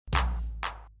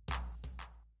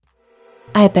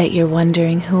I bet you're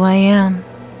wondering who I am,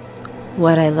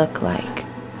 what I look like.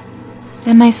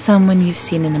 Am I someone you've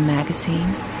seen in a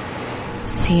magazine,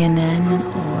 CNN,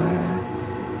 or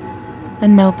a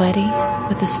nobody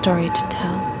with a story to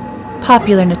tell?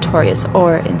 Popular, notorious,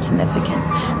 or insignificant,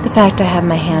 the fact I have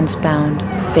my hands bound,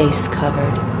 face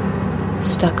covered,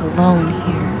 stuck alone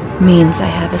here, means I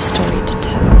have a story to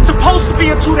tell. It's supposed to be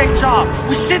a 2-day job.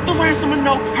 We sent the ransom a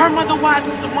note. Her mother wires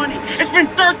us the money. It's been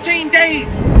 13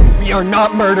 days. We are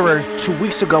not murderers. 2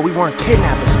 weeks ago, we weren't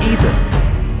kidnappers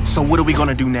either. So what are we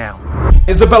gonna do now?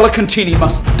 Isabella Contini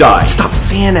must die. Stop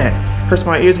saying that. Hurts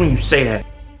my ears when you say that.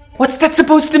 What's that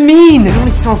supposed to mean? It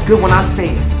only sounds good when I say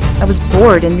it. I was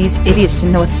bored and these idiots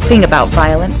didn't know a thing about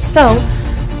violence, so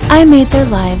I made their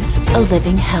lives a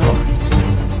living hell.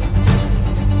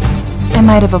 I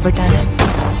might have overdone it.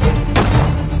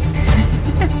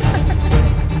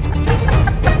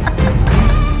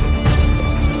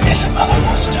 Isabella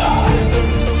must die.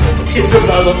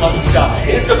 Isabella must die.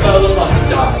 Isabella must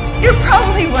die. You're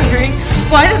probably wondering,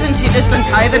 why doesn't she just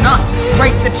untie the knots,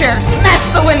 break the chair, smash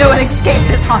the window, and escape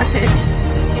this haunted?